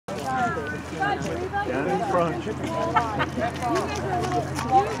Down in front.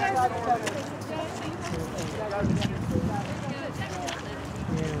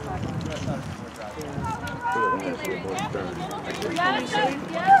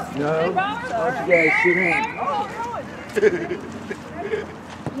 No, why don't you guys sit down?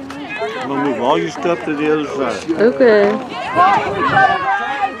 I'm gonna move all your stuff to the other side. Okay.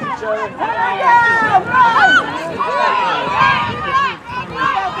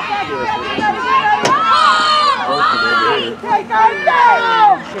 Take our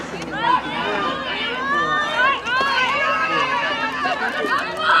down!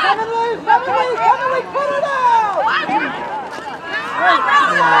 Come and lose, put it out!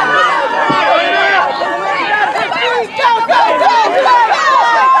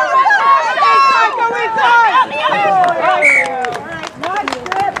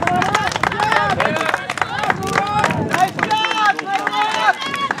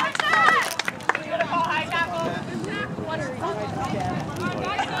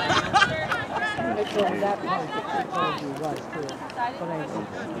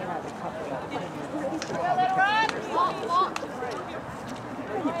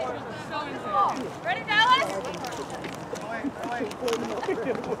 Ready, Dallas?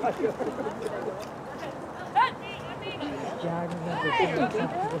 Yeah, I remember saying something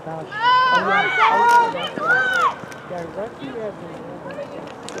about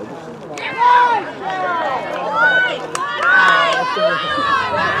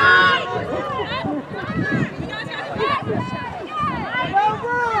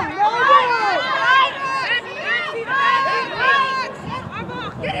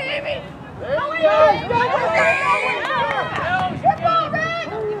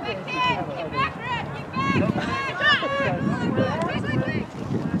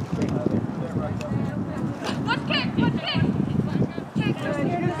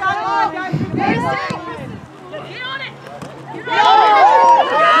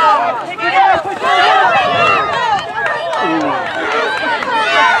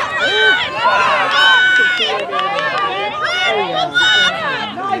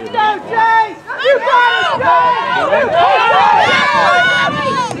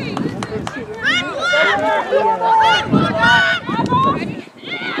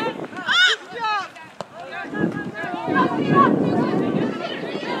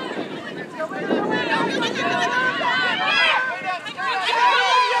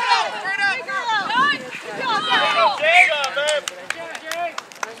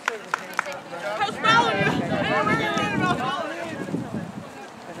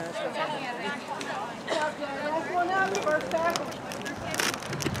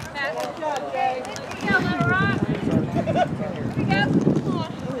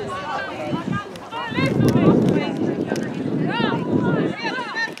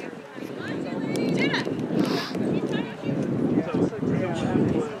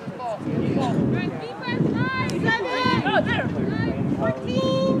Rugby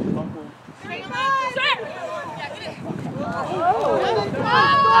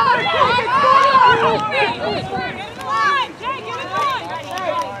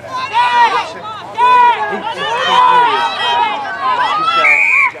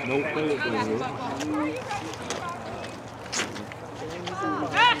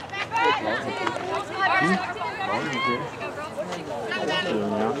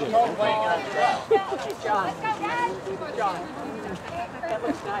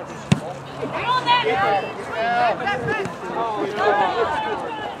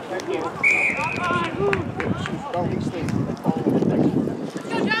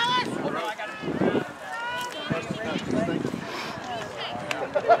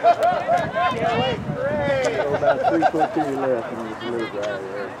About 3 foot to your left and you can move right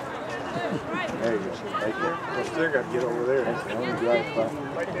there. There you go. Right there. I still got to get over there. That's the only dry spot.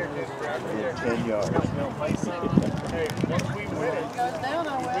 Right there, just right there. 10 yards. Hey, once we win it. Goes down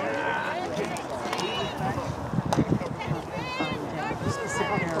our way.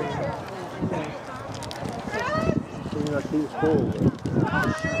 Seems like he was full.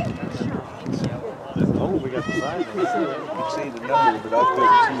 Oh, we got the sign. You can see the number, but I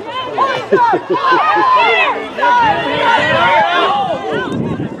couldn't see the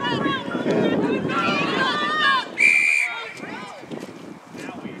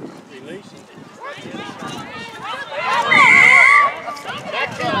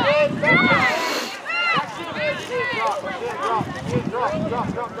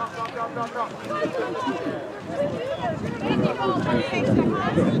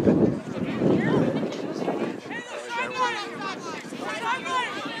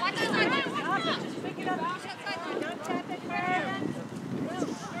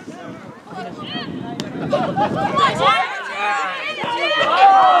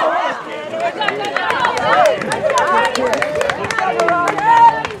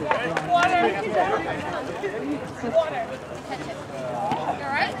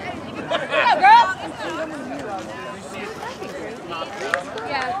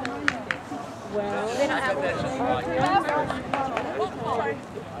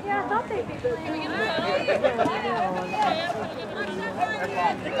Yeah, I thought they'd be good.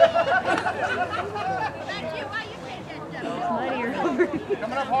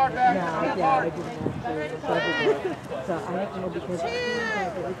 Coming up hard back. No, yeah, I didn't actually. So I have to know because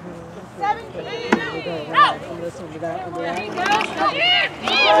every time we go around and listen to that and that.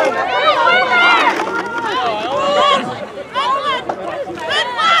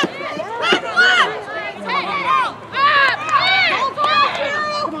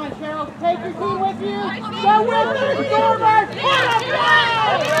 Come on, Cheryl. Take your team with you. Go with me, Stormers.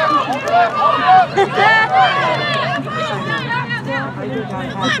 I think I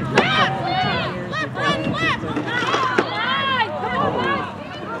have to come back every 10 years before I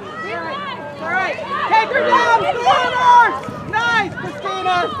All right. Take her down, Stormers. Nice,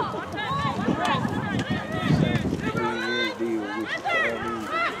 Christina.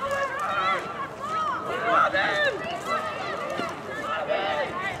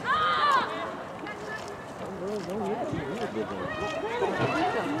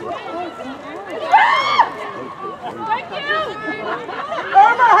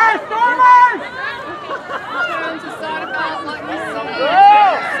 Stormer her, Stormers!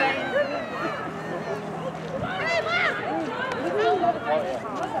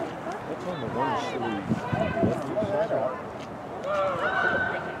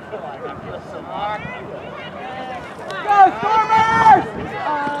 Go, Stormers!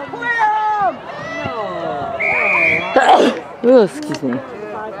 Clear them! Oh, excuse me.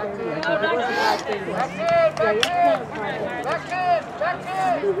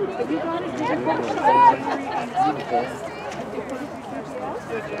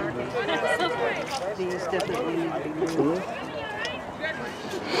 These definitely need to be moved.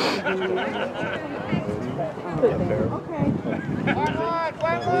 Okay.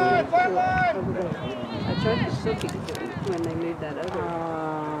 I tried to soak it when they moved that over.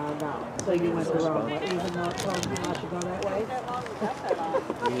 No. So you went the wrong way, even though it told you not to go that way?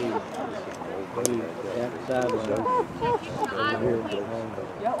 That side was open. Over here belong to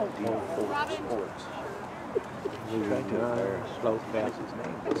sports. We went to our slow fastest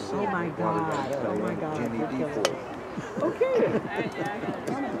name. Oh my God. Oh my God. Jenny D. Ford. Okay.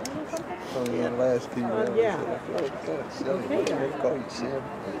 So in the last few rounds, Yeah. They call you Sam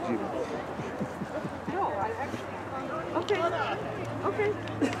or Jimmy. Okay. Okay.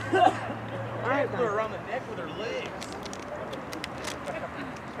 All right. Put her around the neck with her legs.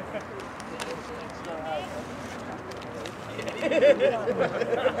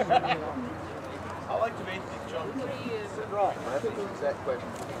 I like to make the jump. Right. That's the exact question.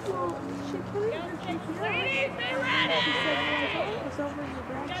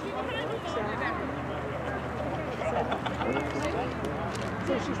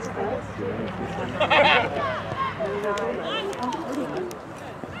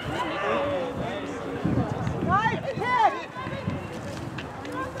 Nice hit!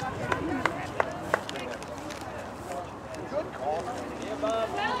 Good call.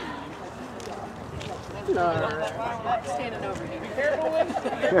 Standing over here. Be careful with it.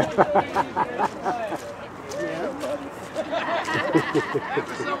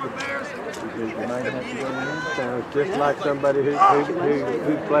 Sounds just like somebody who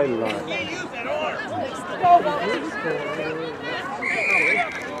played a lot.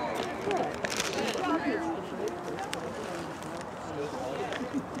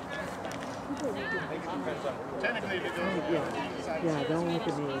 Technically, if it goes Yeah, don't look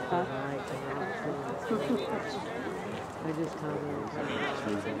at me. Huh? I just commented.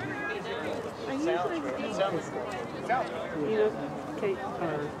 You know, Kate,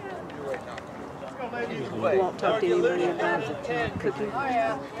 won't talk to anybody about cooking.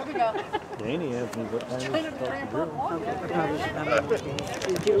 Danny asked me what time to start the drill. Okay, probably about a month.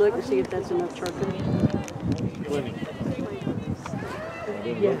 Did you look to see if that's enough charcoal?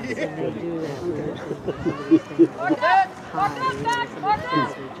 Yes, and they do that.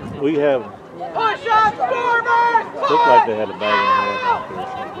 We have Push up, Stormers! looked like they had a bag in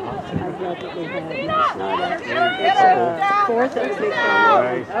I bet that they had. It's fourth and big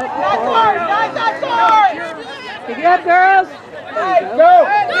Right. That's hard! That's hard! Pick it up, girls. Hey, go!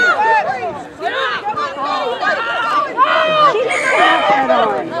 She didn't have that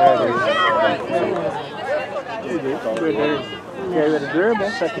on. there. Gave it a dribble.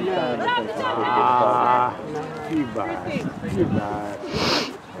 Second time, I think she could get you buy it. You buy it.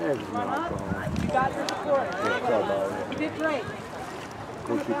 That's not wrong. You got the support. You did great. Of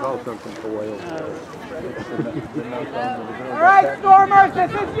course, you call something 4L. All right, Stormers,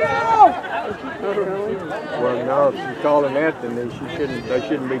 this is you! Well, no, if she's calling that, then they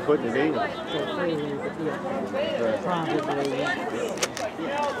shouldn't be putting it in.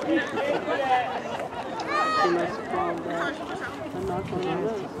 She must have called a knock on the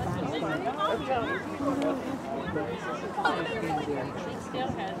roof.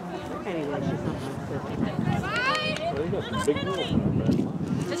 Anyway, she's not Well, they got some big girls in there.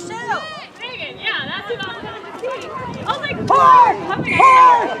 Michelle! Yeah, that's what I was going to see. I was like, Hard! coming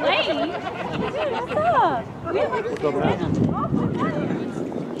Hard! out late. What's up? What's up now?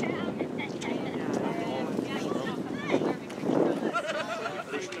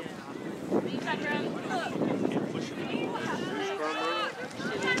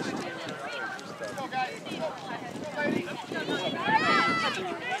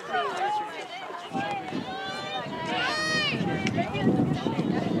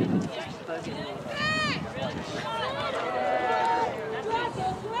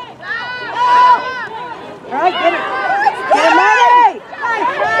 All right, get it! Get it, Money!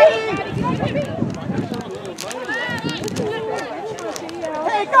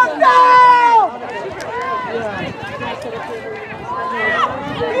 Take us down!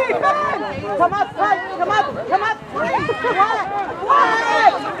 Defense! Come up, fight! Come up! Come up! Flat! Flat!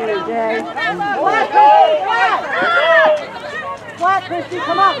 Flat, Christy! Flat! Flat, Christy!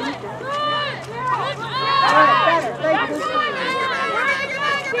 Come up! All right, better. Thank you.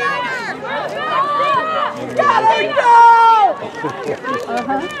 Got it, go!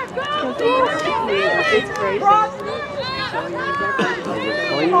 It's crazy.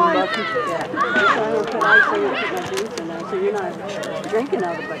 Clean bucket? Yeah. So I don't put ice in it, put my juice in there, so you're not drinking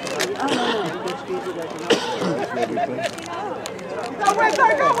out of the bucket. Oh, no, just use it as an ice. Go with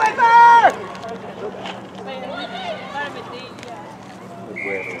her! Go with her!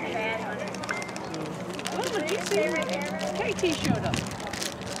 KT showed up.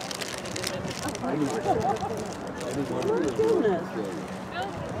 Oh, my goodness.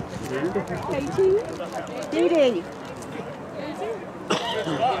 KT? Dee Dee.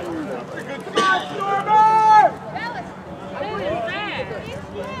 Come on, Stormer!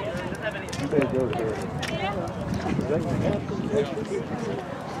 You better go there.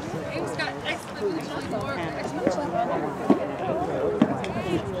 It's got exponentially more.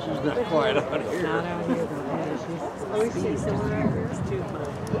 She's not quite on here. Not out here, though. Oh, we see someone out here. It's too much.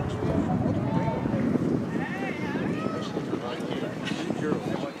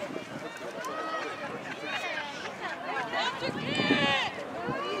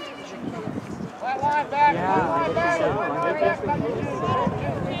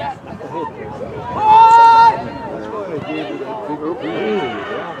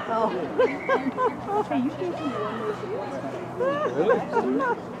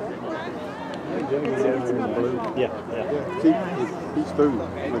 He's through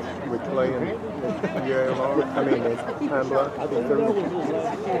with playing ULR. I mean, time block. He's through.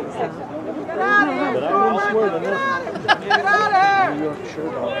 Get out of here, Stormer! Get out of here! New York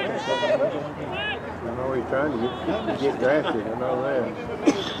shirt on. I know he's trying to get drafted. I know that.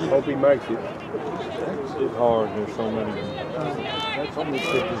 Hope he makes it. It's hard. There's so many. So many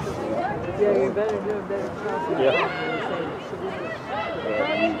tickets. Yeah, you better do a better job. Yeah.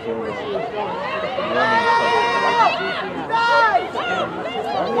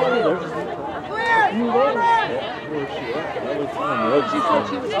 She said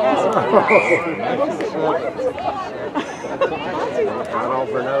she was Not off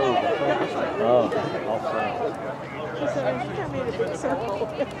her nose. Oh, She said, I think I made a big circle.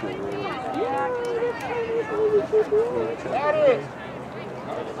 That is.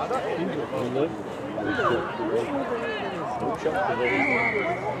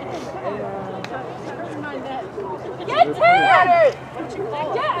 Get 10!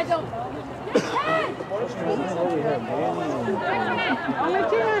 Yeah, I don't know. Get 10! Only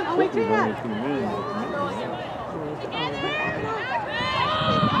 10, only 10.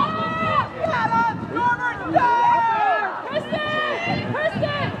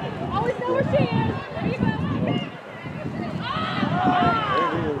 Kristen! Always know where she is. There you go.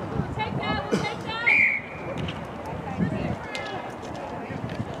 Take that, we'll take that.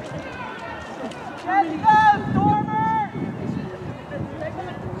 Let's go, Stormer!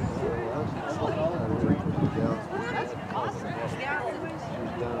 That's awesome.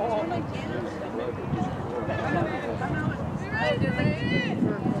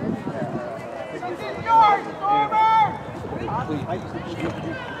 Yours, Stormer!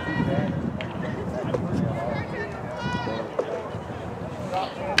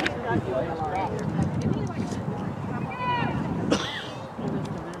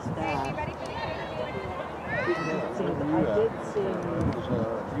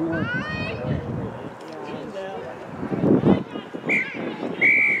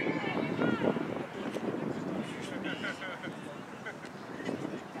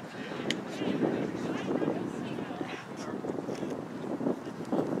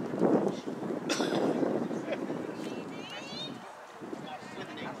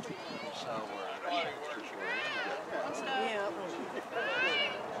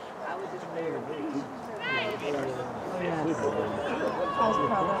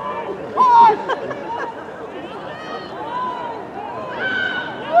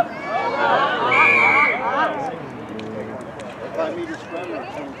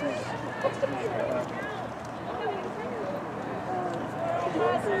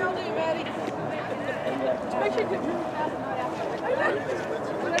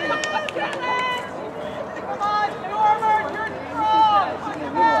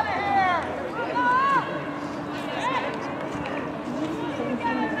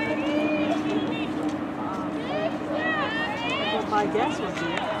 My guess would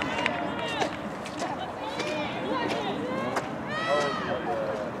be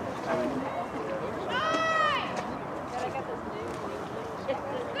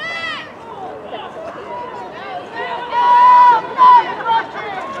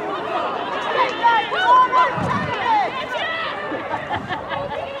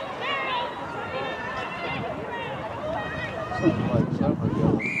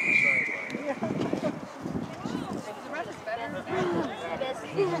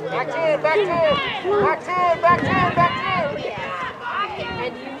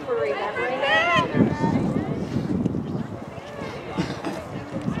And you for remembering that.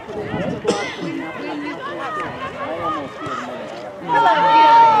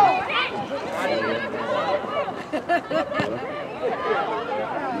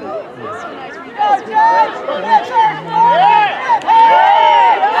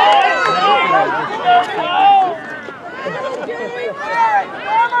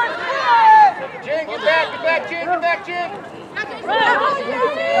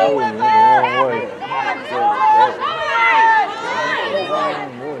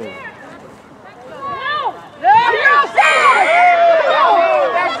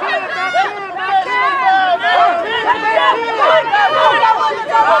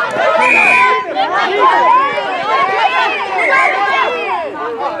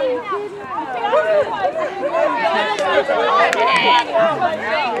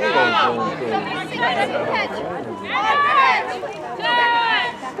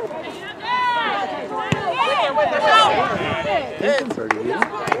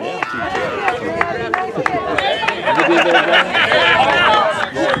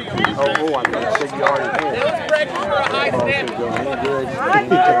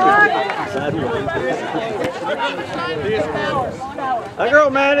 That girl,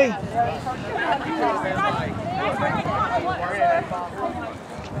 Maddie.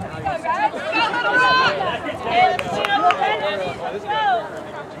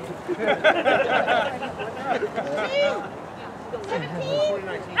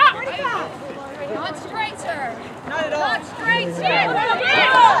 Not straight, sir. Not at all. Not straight,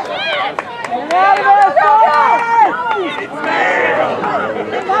 sir.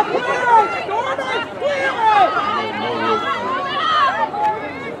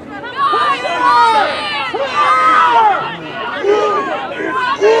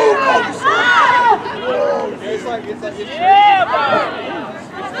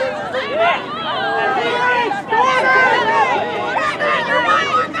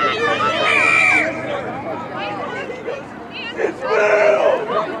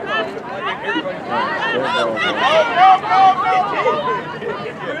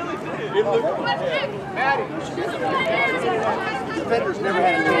 Defenders never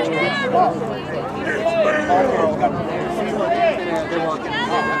had a chance to get the ball.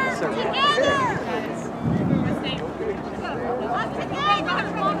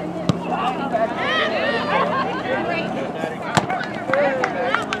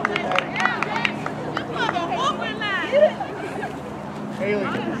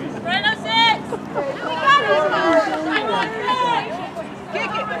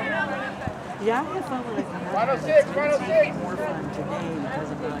 Yeah, I had fun with it. 106, 106. More fun today because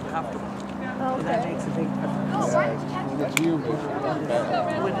I'm not comfortable. And that makes a big difference. It's you,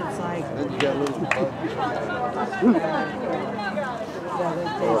 When it's like, then you got a little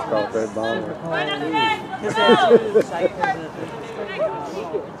caught that ball. because that's like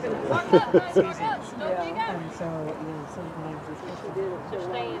seasons. And so, sometimes it's just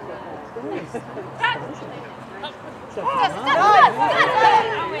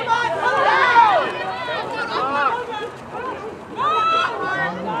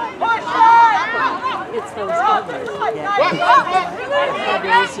it's those others that get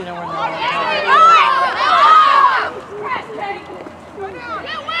others, you know, we're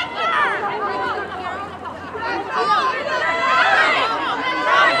not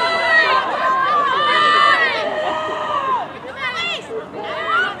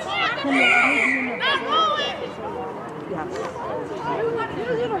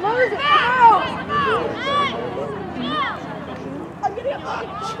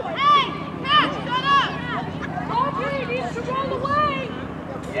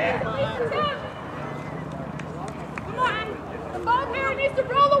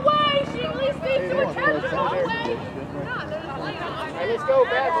Let's go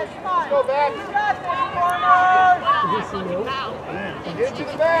back. Let's go back. Get to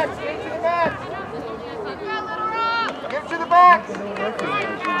the back. Get to the back. Get to the back.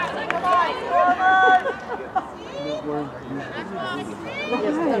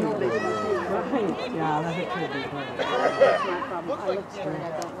 Yeah, that could be good.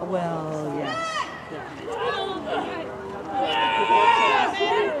 Well, yes.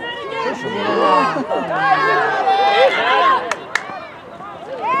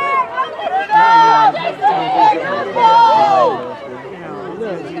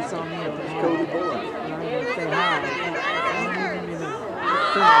 You saw me at the mall. Say hi.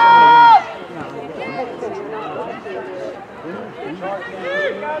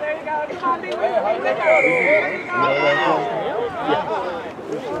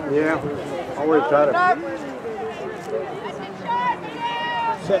 Yeah, always try to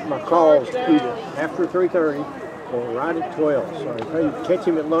set my calls either after 3:30 or right at 12. So if I catch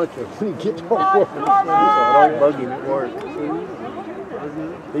him at lunch or when he gets home work, so I don't bug him at work.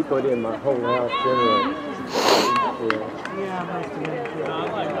 He put in my whole house generator.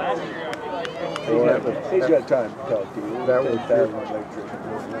 He's got time to talk to you. That was that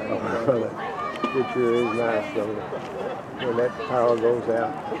picture is nice though. When that power goes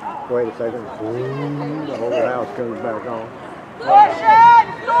out, wait a second, boom, the whole house comes back on. Push it!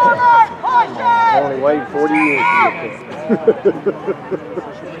 Stormer! Push it! Only waited 40 years to get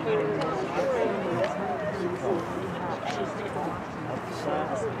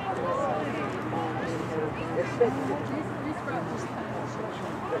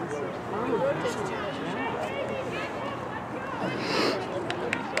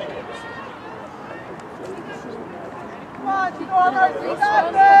Come on, Stormer! You got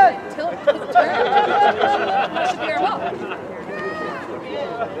this! Till it's turn. That should be our help.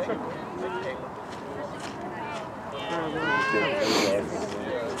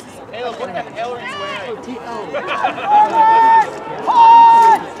 Hey, look, what the hell are you wearing?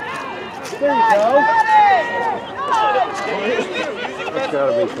 There you go. That's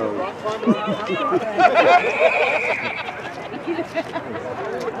gotta be cold.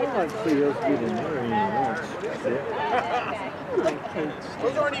 I'd like to see us get in there once.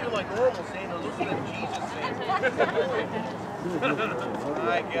 Those aren't even like normal sandals. Those are the Jesus sandals.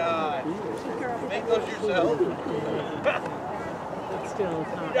 My God. Make those yourself. Still,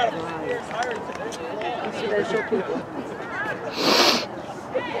 it's not Got dry. hired today. Special people.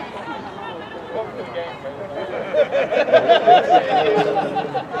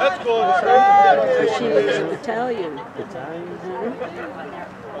 That's cool. She was Italian.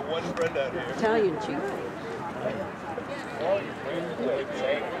 One friend out here. Italian chief.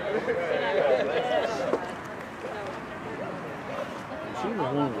 She was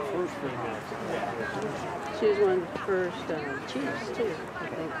one of the first females. She was one of the first chiefs too, I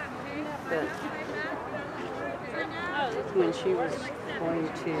think. But when she was going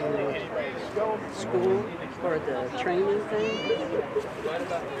to school for the training thing, we were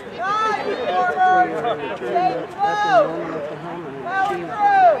returning up in Norman, Oklahoma, and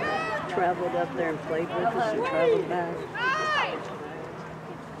she traveled up there and played with us and traveled back.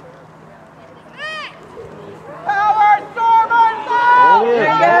 Power Stormer! There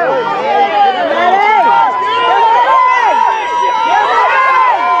you go!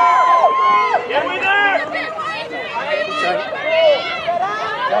 Get me there!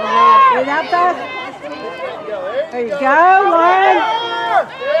 Get out fast. There you go, Lauren.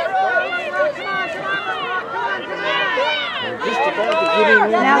 Just about to get in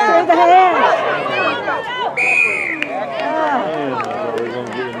there. Now through the hands. We're going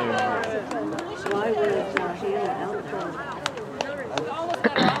to get in there. Why was Hannah out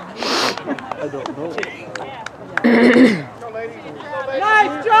I don't know.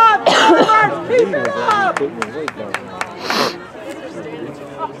 Nice job, Stormer. Keep it up. Put your weight down.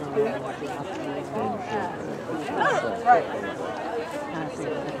 Right.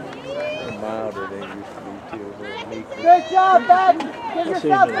 Milder than it used to be till the meat. Good job, bud. Give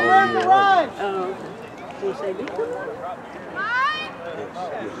yourself the room to run. Oh, You say, "Be cool."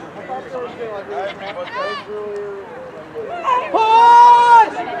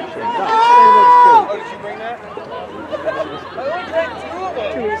 Push! Oh, did you bring that?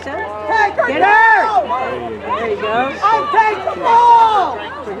 Teresa, Take her get down! her! There you go. I'll take the ball!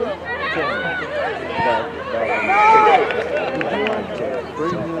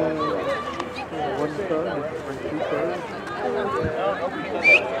 Bring one third, bring 2/3.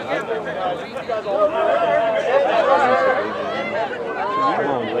 Come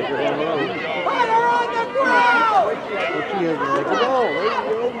on, leg it on the road. Put her on the ground! What you have to leg it on? There you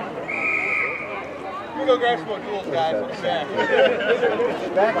go. You go grab some more tools, guys. We'll be back.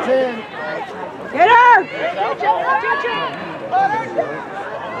 Back 10. Get her! Put her down!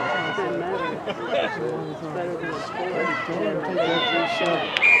 It's better than a score. Take that 3-7.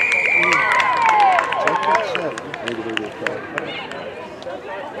 Take that 7. Maybe they will try.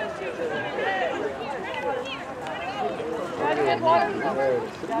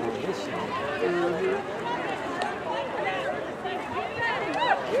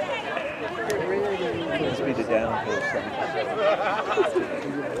 Must be the downhill side.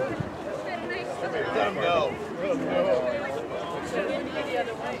 Let him go.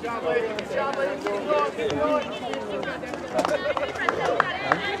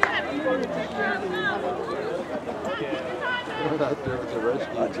 Out there with the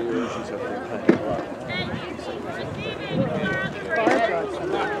rescue teams, he's up there kind of lot.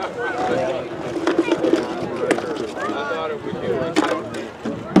 I thought it would do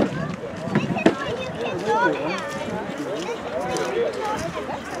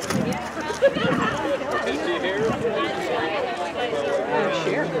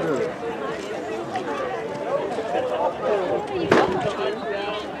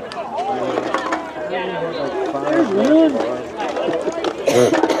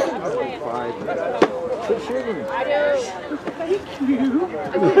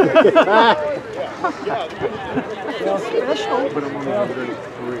Special. But I'm only going to do 3.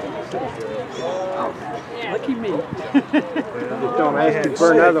 Lucky me. Just don't ask him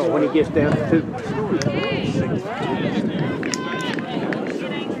for another one when he gets down to 2.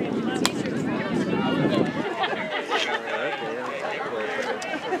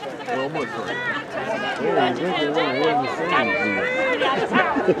 Well, almost. Yeah, exactly. What the same.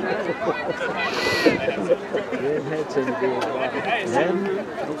 Had to do it.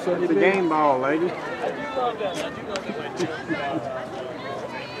 The game ball, lady.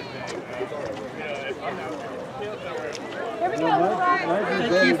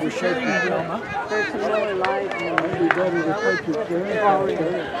 Thank you for sharing that, Selma. There's some Miller Lite and Might be better to take your care.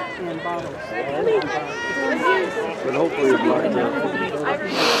 and bottles. But hopefully it's like that.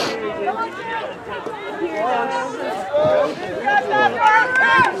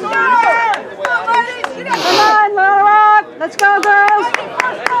 Come on, Little Rock. Let's go, girls.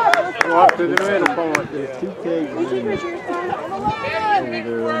 Walk to the middle point. There's 2 kegs over there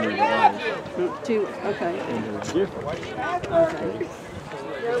under the ice. Two. Okay. And they're different. Okay.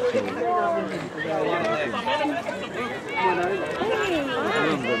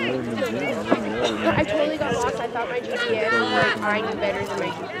 I totally got lost. I thought my GPS, I knew better than my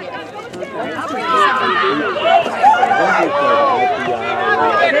GPS.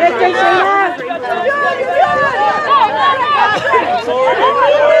 Get it, Christina.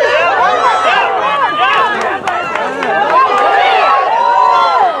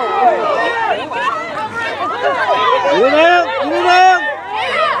 Get out! Get out!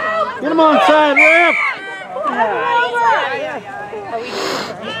 Get him on side, ref!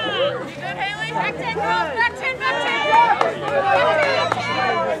 Back 10, girls. Back 10, back 10.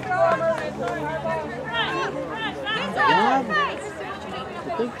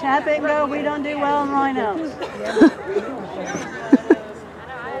 Tap it and go. We don't do well in lineouts.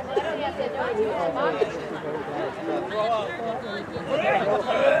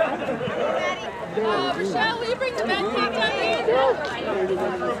 Michelle, will you bring the backpack down here?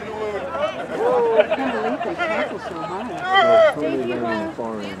 I can't believe they tackle so high. Well, totally down on the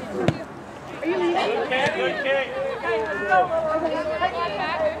far end.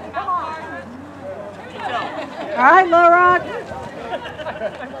 All right, Little Rock.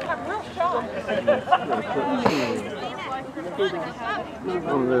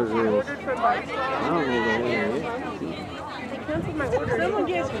 One of those is, I don't know the name of it. Someone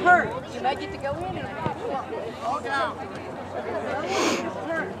gets hurt. You might get to go in and All down.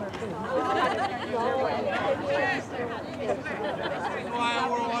 I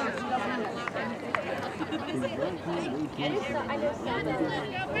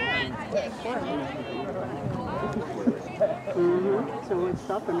know So what's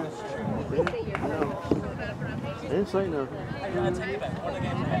stopping us? They didn't say nothing.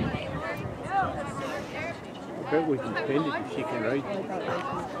 I bet we can spend it if she can raise it.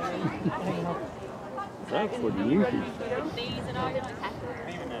 That's for the youth.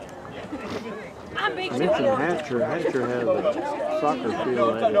 I mentioned Hatcher. Hatcher has a soccer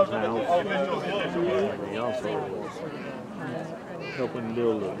field at his house. He also helping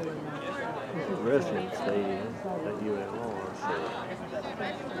build a wrestling stadium at LRWRC.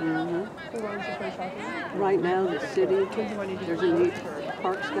 Right now, the city, there's a new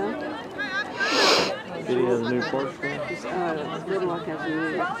park stuff. City has a new park school? Little Rock has a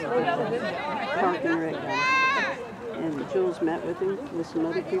new park and rec guy. And Jules met with him, with some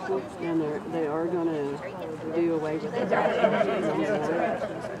other people, and they are going to do away with it. Do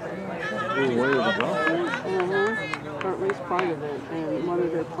away with the golf course? Or at least part of it. And one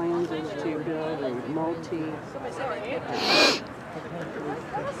of their plans is to build a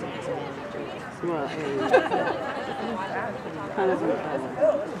kind of a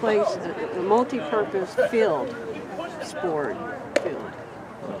place, a multi-purpose field, sport field.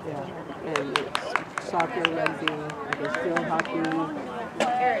 And it's soccer, rugby, I guess field hockey.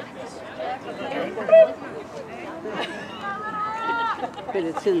 But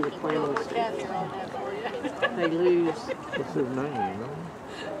it's in the plans. They lose. What's his name, you know?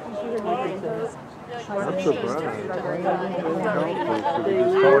 I'm surprised.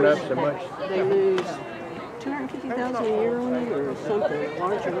 Torn up so much. They lose $250,000 a year on it, or something, a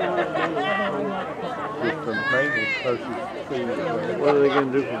large amount of money. Just for maintenance purposes. What are they going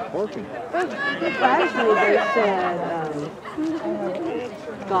to do for parking? Actually, they said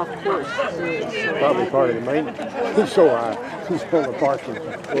golf course. Probably part of the maintenance. So who's on the parking?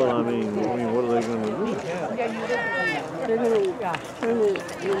 Well, I mean, what are they going to do? They're going to turn it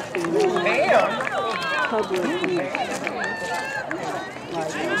into public use.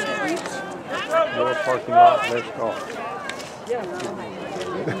 More parking lot, less cost.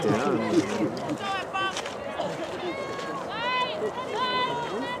 Good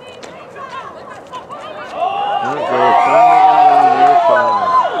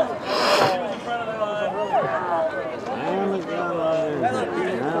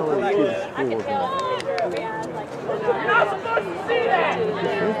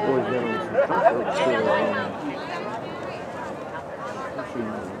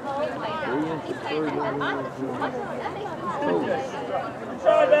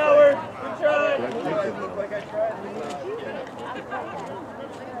try, Ballard. Good try.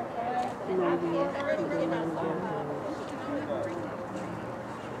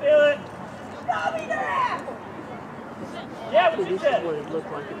 Feel it. Yeah, So this is what it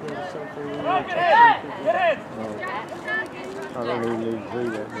looked like if there was something. Come on, get ahead. Get ahead. I don't even need to see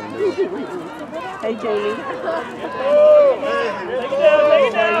that one. Hey, Jamie. Take it down, take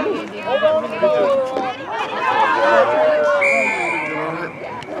it down. Hold on to the ball.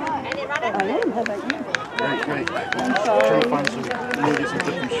 I am. How about you? Great. I'm trying to find some, get some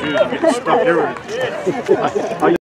different shoes and get stuck everywhere.